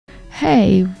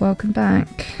Hey, welcome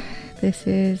back. This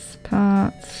is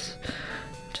part...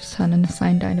 just turning the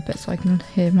sound down a bit so I can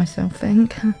hear myself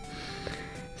think.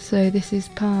 So this is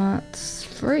part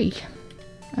 3,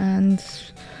 and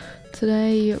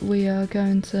today we are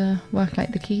going to work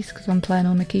out the keys because I'm playing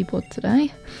on the keyboard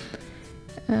today.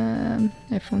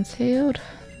 Everyone's healed.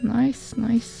 Nice,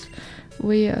 nice.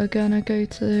 We are gonna go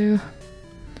to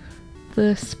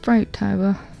the Sprout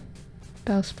Tower.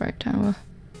 Bellsprout Tower.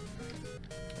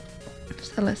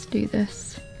 So let's do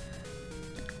this.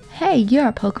 Hey, you're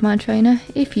a Pokemon trainer.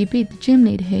 If you beat the gym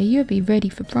leader here, you'll be ready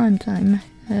for prime time.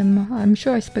 I'm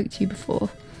sure I spoke to you before.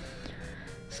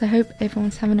 So I hope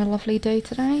everyone's having a lovely day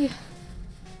today.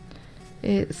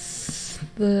 It's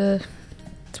the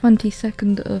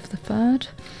 22nd of the 3rd.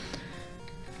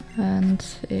 And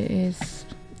it is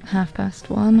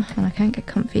 1:30 and I can't get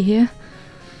comfy here.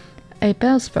 A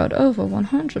Bellsprout over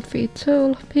 100 feet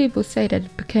tall. People say that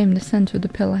it became the centre of the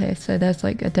pillar here, so there's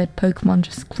like a dead Pokemon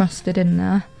just crusted in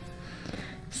there.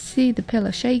 See the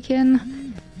pillar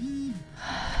shaking.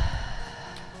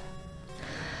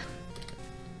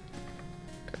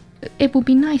 It would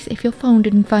be nice if your phone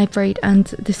didn't vibrate and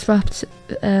disrupt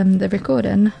the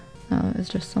recording. Oh, it's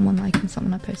just someone liking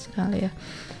something I posted earlier.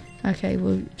 Okay,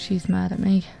 well, she's mad at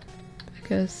me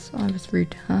because I was rude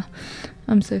to her.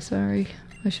 I'm so sorry.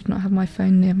 I should not have my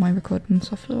phone near my recording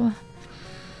software.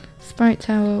 Sprout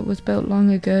Tower was built long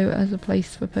ago as a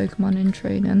place for Pokemon in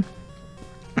training.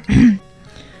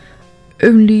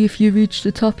 Only if you reach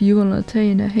the top you will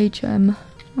attain a HM.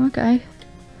 Okay.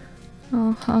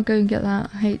 Oh, I'll go and get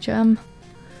that HM.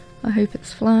 I hope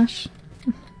it's Flash.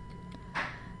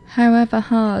 However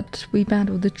hard we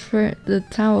battle, the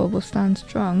tower will stand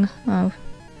strong. Oh.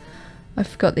 I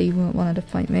forgot that you wanted to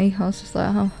fight me. I was just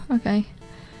like, oh, okay.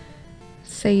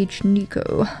 Sage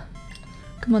Nico.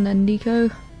 Come on then, Nico.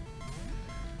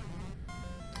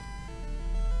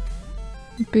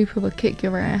 Booper will kick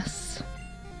your ass.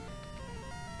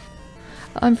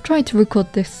 I've tried to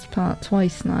record this part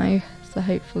twice now, so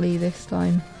hopefully this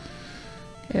time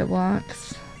it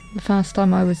works. The first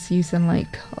time I was using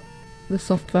like the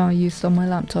software I used on my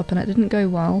laptop and it didn't go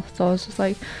well, so I was just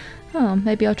like, oh,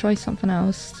 maybe I'll try something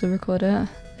else to record it.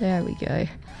 There we go.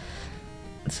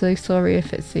 So sorry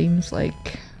if it seems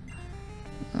like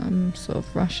I'm sort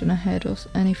of rushing ahead or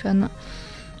anything.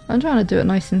 I'm trying to do it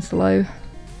nice and slow.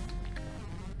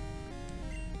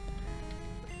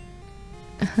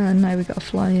 And now we got a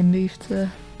flying move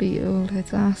to beat all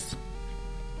his ass.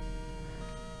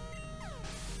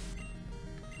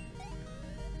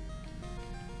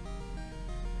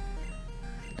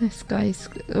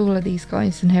 All of these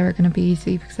guys in here are going to be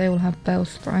easy because they all have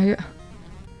Bellsprout.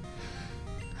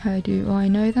 How do I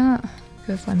know that?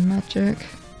 Because I'm magic.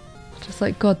 Just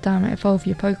like, god damn it, evolve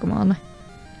your Pokemon.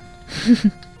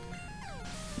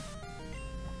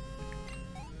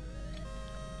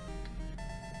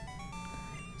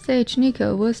 Sage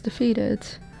Nico was defeated.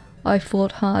 I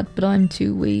fought hard, but I'm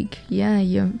too weak. Yeah,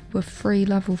 you were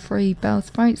level 3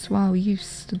 Bellsprouts. Wow, you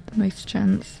stood the most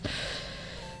chance.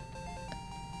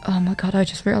 Oh my god, I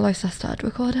just realised I started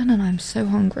recording and I'm so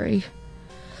hungry.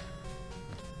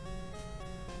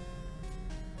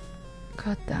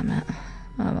 God damn it.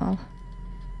 Oh well.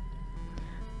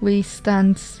 We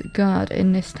stand guard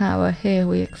in this tower. Here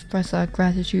we express our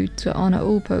gratitude to honour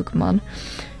all Pokemon.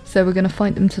 So we're going to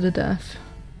fight them to the death.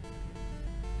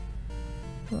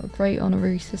 What a great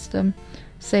honorary system.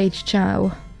 Sage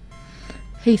Chow.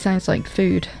 He sounds like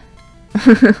food.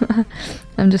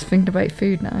 I'm just thinking about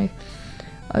food now.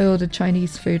 I ordered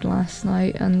Chinese food last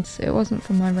night and it wasn't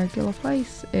from my regular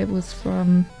place. It was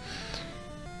from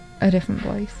a different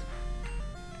place.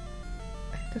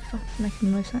 The fuck is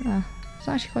making the most like that? It's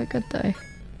actually quite good though.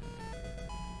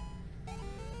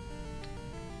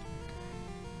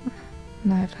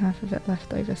 And I have half of it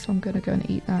left over, so I'm gonna go and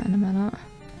eat that in a minute.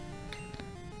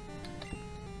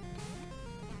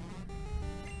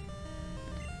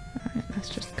 Alright, let's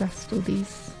just gust all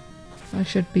these. I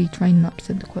should be training up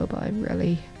Cyndaquil, but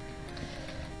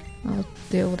I'll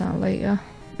deal with that later.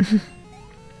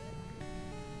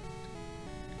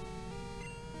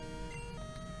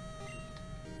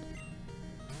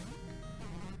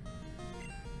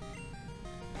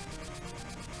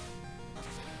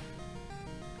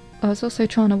 I was also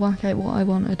trying to work out what I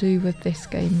want to do with this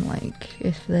game, like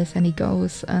if there's any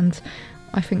goals, and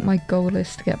I think my goal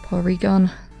is to get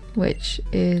Porygon, which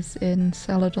is in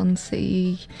Celadon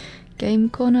City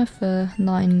Game Corner for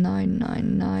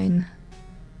 9999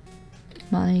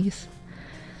 monies.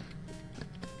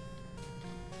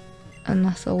 And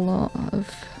that's a lot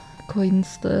of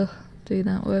coins to do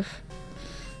that with.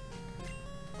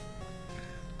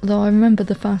 Though I remember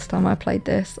the first time I played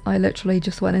this, I literally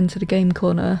just went into the game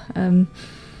corner,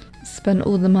 spent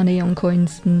all the money on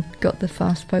coins and got the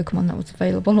first Pokemon that was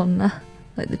available on there,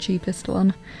 like the cheapest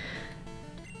one.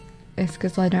 It's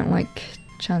because I don't like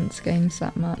chance games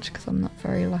that much because I'm not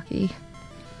very lucky.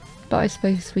 But I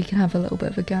suppose we can have a little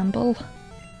bit of a gamble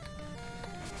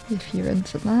if you're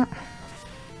into that.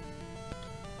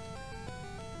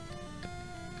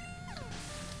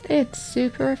 It's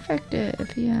super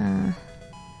effective, yeah.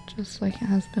 Just like it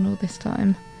has been all this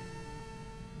time.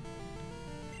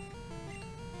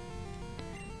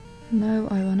 No,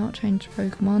 I will not change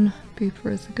Pokemon.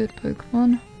 Booper is a good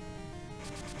Pokemon.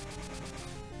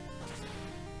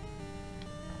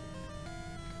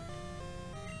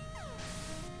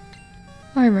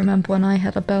 I remember when I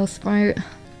had a Bellsprout.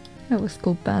 It was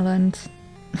called Bellend.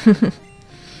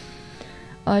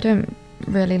 I don't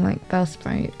really like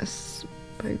Bellsprouts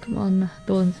Pokemon,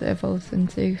 the ones that evolves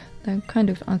into. They're kind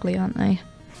of ugly, aren't they?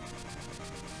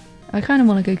 I kind of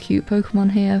want to go cute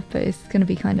Pokemon here, but it's going to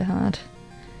be kind of hard.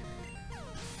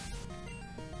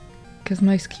 Because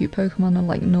most cute Pokemon are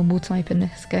like normal type in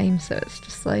this game, so it's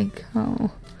just like,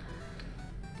 oh.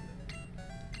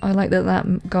 I like that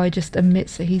that guy just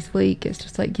admits that he's weak. It's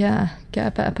just like, yeah, get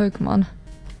a better Pokemon.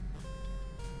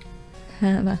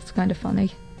 Yeah, that's kind of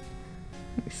funny.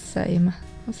 Same.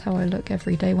 That's how I look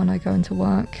every day when I go into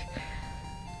work.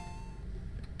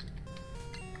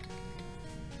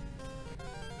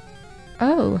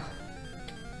 Oh.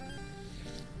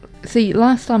 See,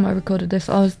 last time I recorded this,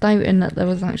 I was doubting that there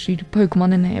was actually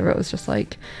Pokemon in here. It was just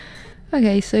like,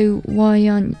 okay, so why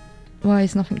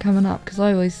is nothing coming up? Because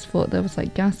I always thought there was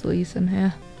like Ghastlies in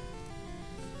here.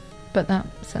 But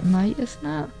that's at night, isn't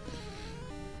it?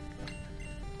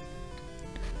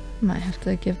 Might have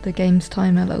to give the game's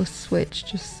time a little switch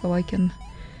just so I can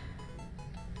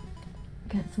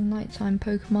get some nighttime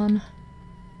Pokemon.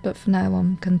 But for now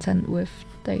I'm content with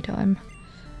daytime.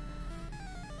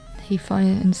 He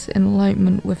finds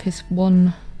enlightenment with his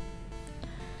one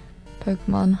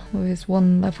Pokemon, with his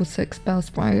one level 6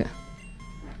 Bellsprout.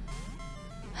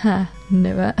 Ha,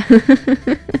 knew it.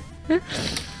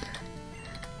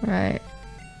 Right,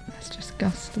 let's just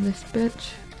gust this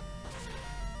bitch.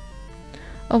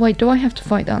 Oh wait, do I have to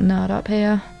fight that nerd up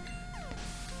here?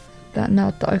 That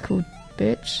nerd that I called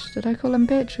bitch? Did I call him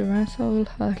bitch or asshole?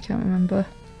 I can't remember.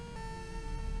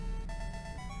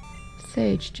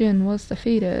 Sage Jin was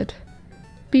defeated.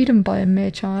 Beaten by a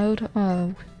mere child?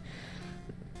 Oh.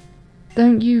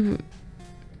 Don't you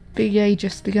be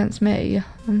ageist against me.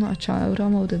 I'm not a child,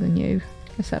 I'm older than you.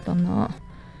 Except I'm not.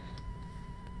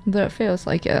 Though it feels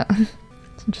like it. I'm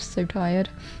just so tired.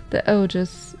 The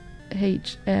Elders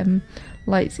HM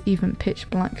lights even pitch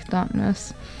black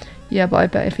darkness. Yeah, but I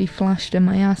bet if he flashed in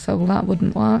my asshole that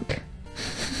wouldn't work.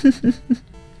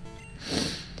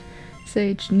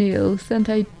 Sage Neil sent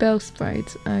a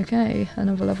Bellsprout. Okay,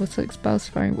 another level 6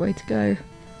 Bellsprout, way to go.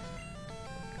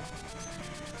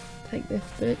 Take this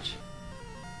bitch.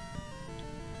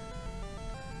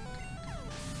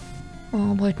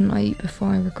 Oh, why didn't I eat before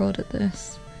I recorded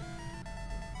this?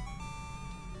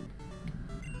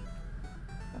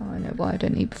 Oh, I know why I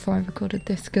didn't eat before I recorded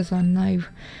this, because I'm now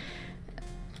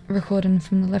recording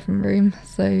from the living room,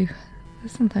 so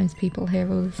sometimes people here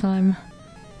all the time.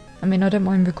 I mean, I don't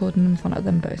mind recording in front of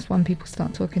them, but it's when people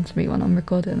start talking to me when I'm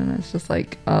recording and it's just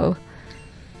like, oh.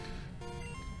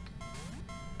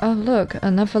 Oh look,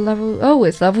 another level, oh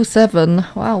it's level 7.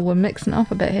 Wow, we're mixing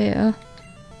up a bit here.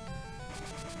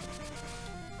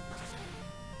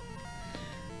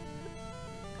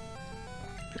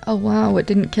 Oh wow, it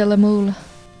didn't kill them all.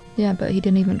 Yeah, but he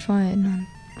didn't even try it.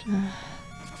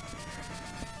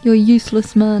 You're a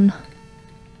useless man.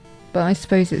 But I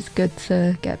suppose it's good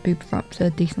to get Booper up to a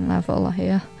decent level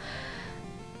here.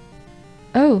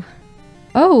 Oh!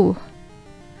 Oh!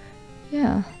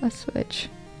 Yeah, let's switch.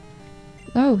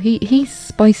 Oh, he's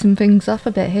spicing things up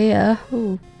a bit here.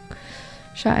 Oh,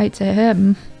 shout out to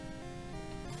him.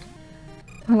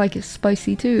 I like it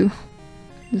spicy too.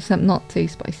 Except not too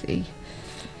spicy.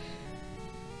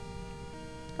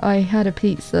 I had a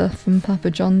pizza from Papa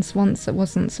John's once that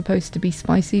wasn't supposed to be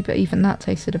spicy, but even that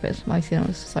tasted a bit spicy and I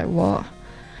was just like, what?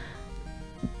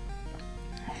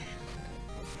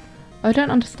 I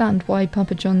don't understand why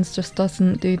Papa John's just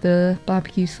doesn't do the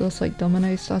barbecue sauce like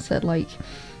Domino's does it, like,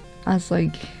 as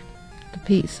like the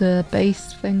pizza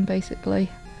base thing basically,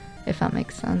 if that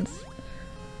makes sense.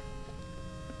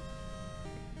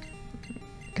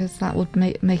 Because that would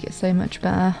make it so much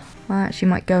better. I actually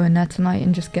might go in there tonight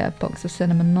and just get a box of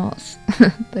cinnamon nuts.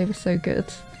 They were so good.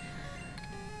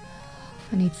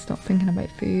 I need to stop thinking about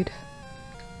food.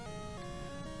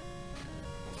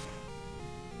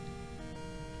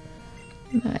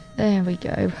 Right, there we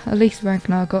go. At least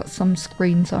Ragnar got some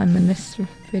screen time in this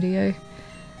video.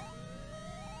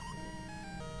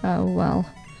 Oh well.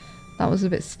 That was a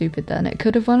bit stupid then. It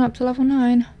could have went up to level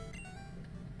 9.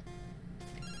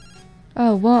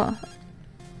 Oh, what?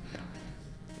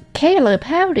 Caleb,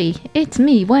 howdy! It's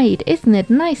me, Wade. Isn't it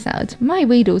nice out? My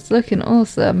Weedle's looking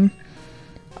awesome.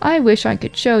 I wish I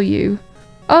could show you.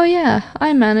 Oh yeah,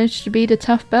 I managed to beat a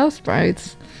tough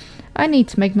Bellsprouts. I need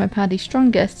to make my paddy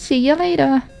stronger. See you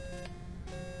later.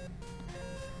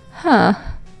 Huh.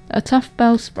 A tough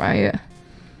Bellsprout.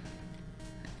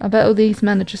 I bet all these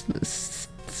men are just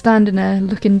standing there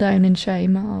looking down in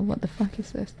shame. Oh, what the fuck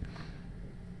is this?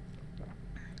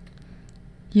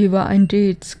 You are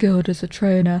indeed skilled as a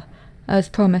trainer. As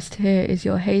promised, here is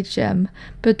your hate gem.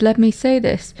 But let me say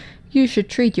this. You should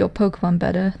treat your Pokemon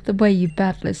better. The way you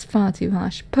battle is far too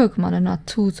harsh. Pokemon are not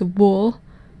tools of war.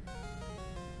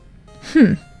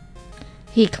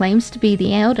 He claims to be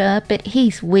the elder, but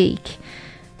he's weak.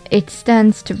 It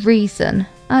stands to reason.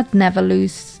 I'd never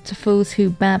lose to fools who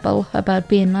babble about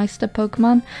being nice to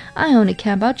Pokemon. I only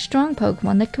care about strong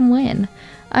Pokemon that can win.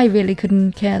 I really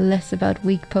couldn't care less about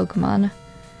weak Pokemon.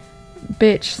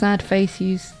 Bitch, sad face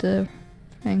used the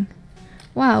thing.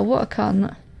 Wow, what a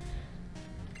cunt.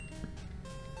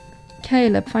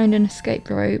 Caleb, find an escape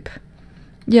rope.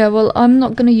 Yeah, well, I'm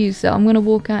not going to use it. I'm going to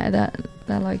walk out of that.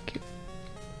 They're like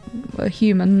a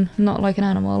human, not like an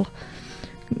animal.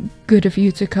 Good of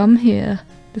you to come here.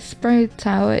 The spray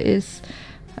tower is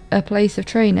a place of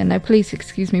training. Now please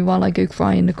excuse me while I go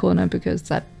cry in the corner because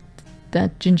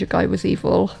that ginger guy was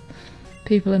evil.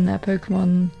 People in their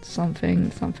Pokemon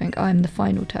something. I'm the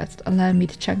final test. Allow me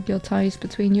to check your ties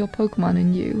between your Pokemon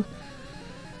and you.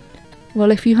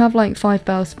 Well, if you have like 5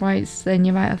 Bellsprites, then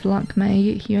you're out of luck,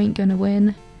 mate. You ain't gonna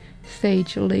win.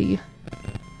 Sage Lee.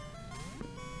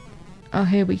 Oh,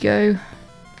 here we go.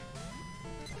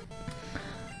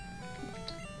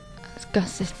 Let's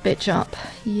gus this bitch up.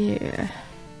 Yeah.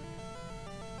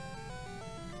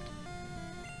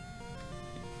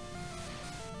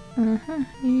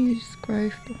 Use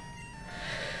growth.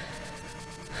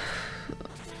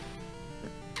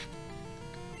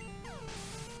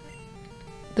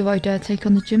 Do I dare take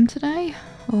on the gym today?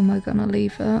 Or am I gonna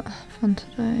leave it fun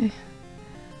today?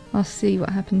 I'll see what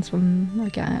happens when I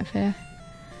get out of here.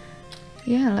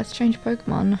 Yeah, let's change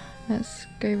Pokemon. Let's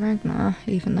go Ragnar,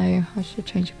 even though I should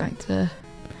change it back to...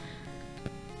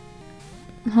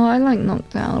 Oh, I like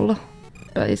Noctowl,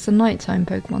 but it's a nighttime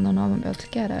Pokemon and I won't be able to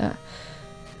get it.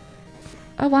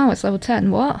 Oh wow, it's level 10,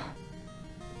 what?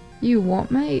 You what,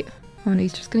 mate? Oh, and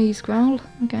he's just gonna use Growl?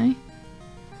 Okay.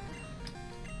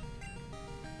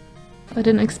 I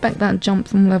didn't expect that jump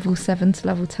from level 7 to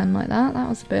level 10 like that. That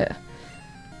was a bit...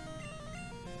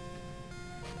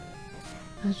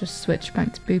 I'll just switch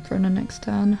back to Booper in the next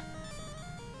turn.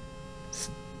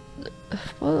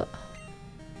 What?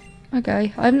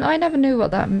 Okay, I never knew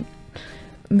what that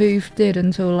move did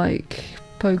until like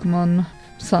Pokemon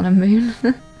Sun and Moon.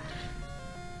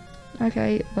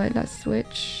 Okay, right, let's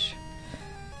switch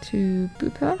to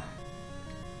Booper.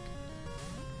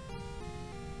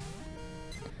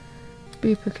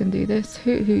 Booper can do this.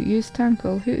 Hoot Hoot used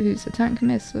Tankle. Hoot Hoot's attack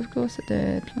miss. Of course it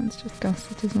did. Let's just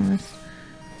gus it, isn't it?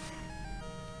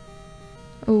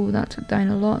 Oh, that took down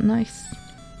a lot. Nice.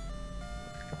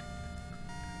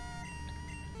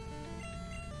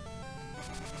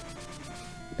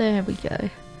 There we go.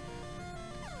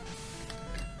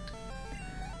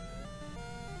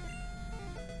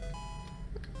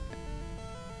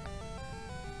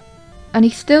 And he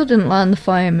still didn't learn the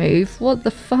fire move. What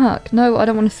the fuck? No, I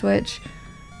don't want to switch.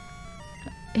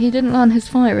 He didn't learn his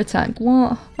fire attack.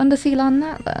 What? When does he learn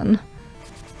that then?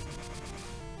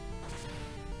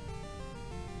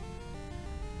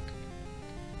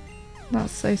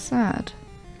 That's so sad.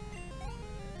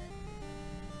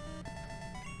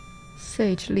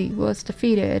 Sage Lee was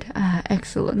defeated. Ah,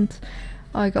 excellent.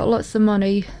 I got lots of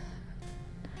money.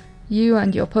 You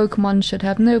and your Pokemon should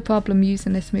have no problem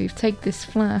using this move. Take this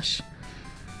flash.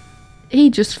 He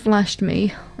just flashed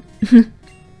me.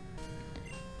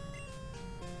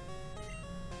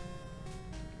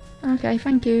 Okay,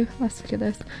 thank you. Let's look at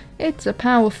this. It's a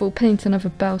powerful painting of a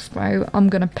Bellsprout. I'm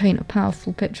gonna paint a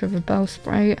powerful picture of a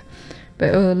Bellsprout, but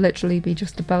it'll literally be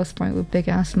just a Bellsprout with big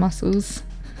ass muscles.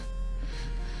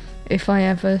 If I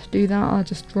ever do that, I'll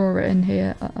just draw it in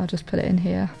here. I'll just put it in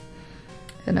here.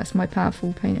 And that's my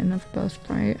powerful painting of a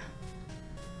Bellsprout.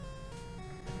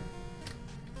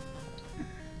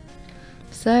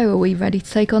 So, are we ready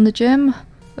to take on the gym?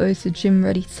 Or is the gym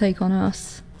ready to take on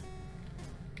us?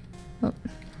 Oh.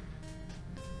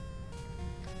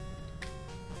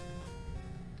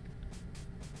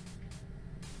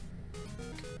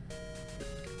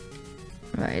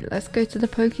 Right, let's go to the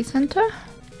Poke Center.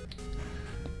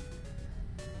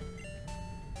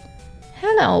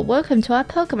 Hello, welcome to our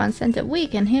Pokemon Center. We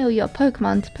can heal your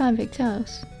Pokemon's perfect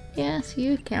health. Yes,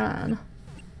 you can.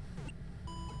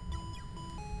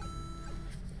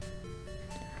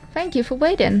 Thank you for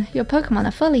waiting. Your Pokemon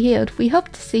are fully healed. We hope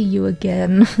to see you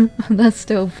again. That's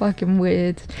still fucking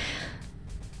weird.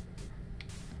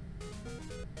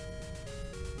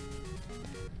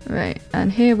 Right,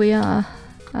 and here we are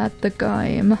at the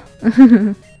game.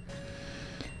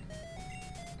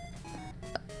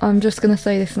 I'm just gonna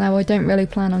say this now, I don't really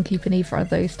plan on keeping either of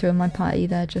those two in my party,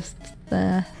 they're just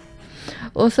there.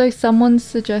 Also, someone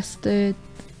suggested...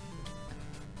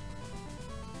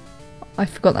 I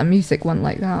forgot that music went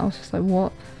like that, I was just like,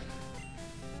 what?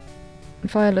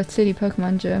 Violet City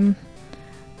Pokemon Gym.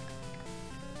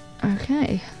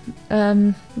 Okay,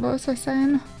 what was I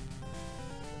saying?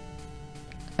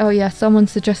 Oh yeah, someone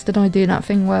suggested I do that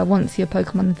thing where once your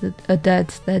Pokemon are dead,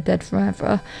 they're dead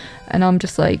forever. And I'm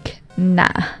just like,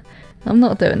 nah, I'm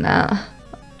not doing that.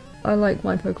 I like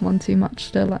my Pokemon too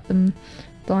much to let them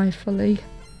die fully.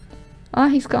 Ah,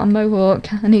 he's got a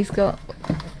mohawk and he's got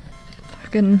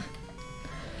fucking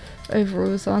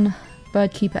overalls on.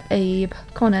 Birdkeeper Abe.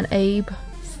 Come on then, Abe.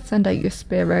 Send out your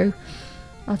Spearow.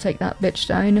 I'll take that bitch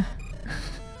down.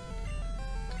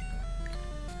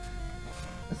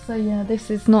 So yeah,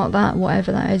 this is not that,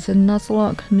 whatever that is, a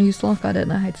Nuzlocke, I don't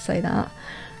know how to say that.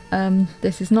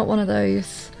 This is not one of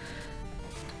those.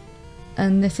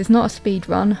 And this is not a speed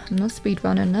run. I'm not speed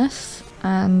running this.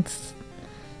 And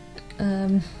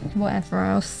whatever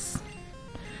else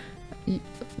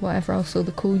all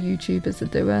the cool YouTubers are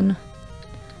doing.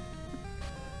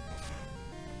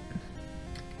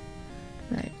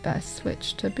 Right, better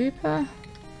switch to Booper.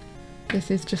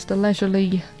 This is just a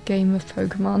leisurely game of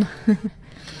Pokemon.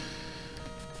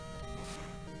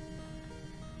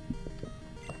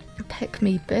 Pick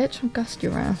me, bitch. I'll gust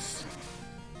your ass.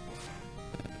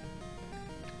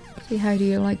 See, how do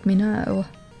you like me now?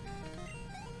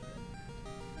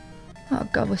 Oh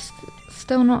god, we're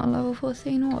still not a level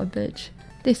 14? What a bitch.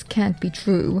 This can't be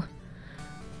true.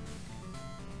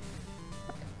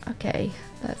 Okay,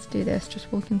 let's do this.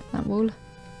 Just walk into that wall.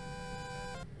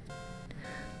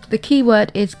 The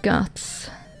keyword is guts.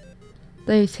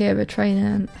 Those here are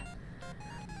training.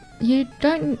 You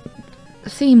don't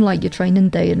seem like you're training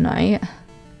day and night.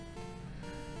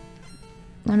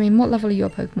 I mean, what level are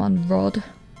your Pokemon? Rod?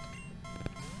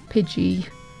 Pidgey?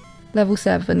 Level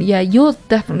 7. Yeah, you're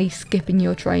definitely skipping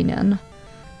your training.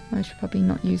 I should probably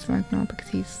not use Ragnar because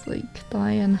he's like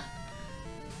dying.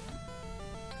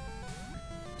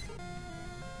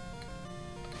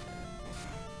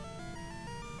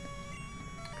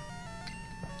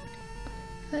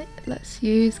 Right, let's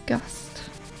use Gust.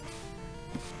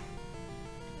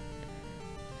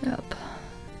 Yep.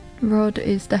 Rod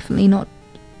is definitely not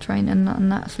training,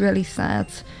 and that's really sad.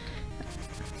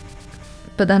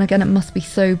 But then again, it must be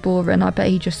so boring. I bet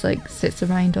he just like sits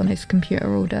around on his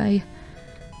computer all day.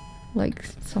 Like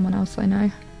someone else I know.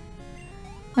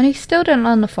 And he still didn't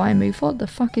learn the fire move. What the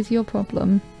fuck is your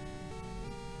problem?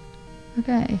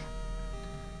 Okay.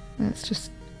 Let's just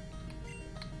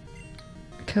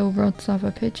kill Rod's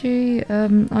other Pidgey.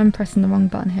 I'm pressing the wrong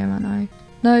button here, aren't I?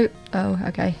 No. Oh,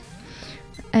 okay.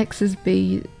 X is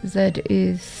B, Z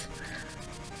is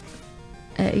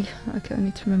A. Okay, I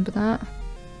need to remember that.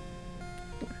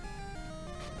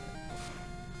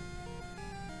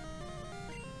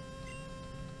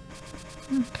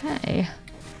 Okay,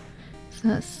 so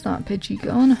that's that Pidgey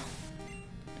gone.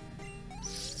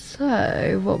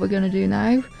 So, what we're going to do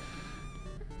now...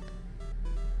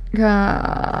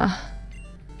 well,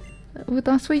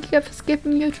 that's what you get for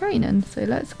skipping your training. So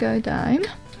let's go down.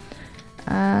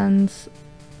 And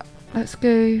let's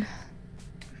go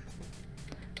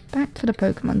back to the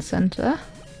Pokemon Center.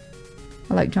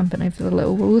 I like jumping over the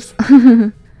little walls.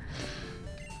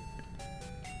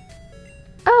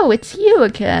 Oh, it's you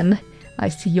again! I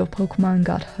see your Pokemon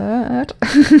got hurt.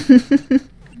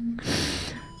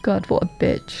 God, what a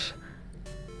bitch.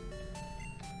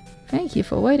 Thank you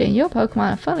for waiting. Your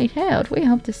Pokemon are fully healed. We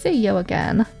hope to see you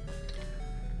again.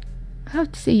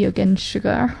 Hope to see you again,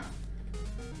 sugar.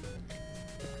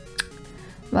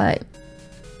 Right.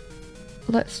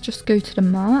 Let's just go to the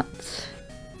mart.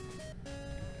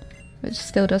 Which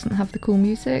still doesn't have the cool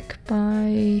music.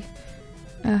 By...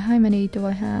 how many do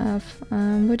I have?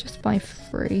 We'll just buy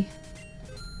 3.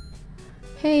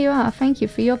 Here you are, thank you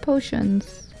for your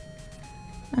potions.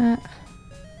 Huh.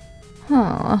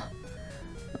 I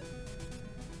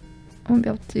won't be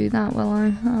able to do that, will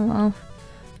I? Oh well.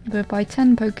 We'll buy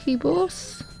 10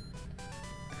 Pokeballs.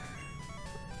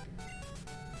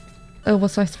 Or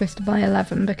was I supposed to buy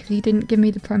 11 because he didn't give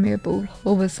me the Premier Ball?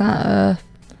 Or was that a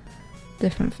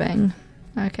different thing?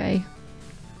 Okay.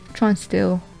 Try and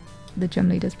steal the gym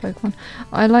leader's Pokemon.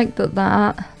 I like that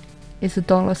that is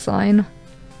a $sign.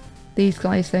 These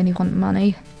guys only want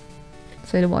money.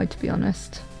 So do I, to be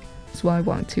honest. That's why I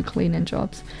want 2 cleaning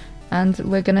jobs. And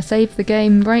we're going to save the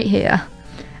game right here.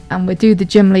 And we'll do the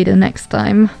gym leader next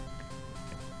time.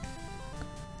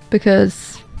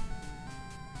 Because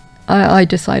I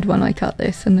decide when I cut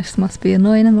this, and this must be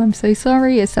annoying and I'm so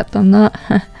sorry, except I'm not.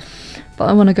 But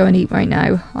I want to go and eat right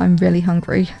now. I'm really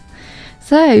hungry.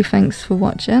 So, thanks for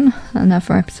watching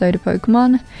another episode of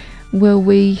Pokemon. Will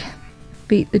we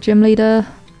beat the gym leader?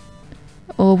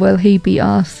 Or will he beat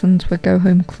us and we'll go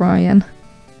home crying?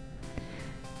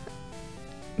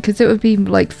 Because it would be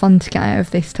like fun to get out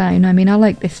of this town. I mean, I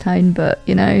like this town, but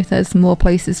you know, there's more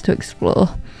places to explore.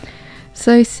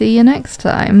 So, see you next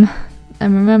time.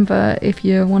 And remember, if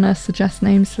you want to suggest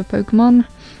names for Pokemon,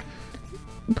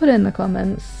 put it in the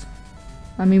comments.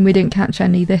 I mean, we didn't catch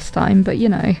any this time, but you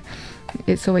know,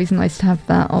 it's always nice to have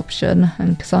that option,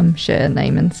 and because I'm shit at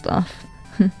naming stuff.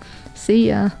 See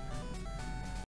ya!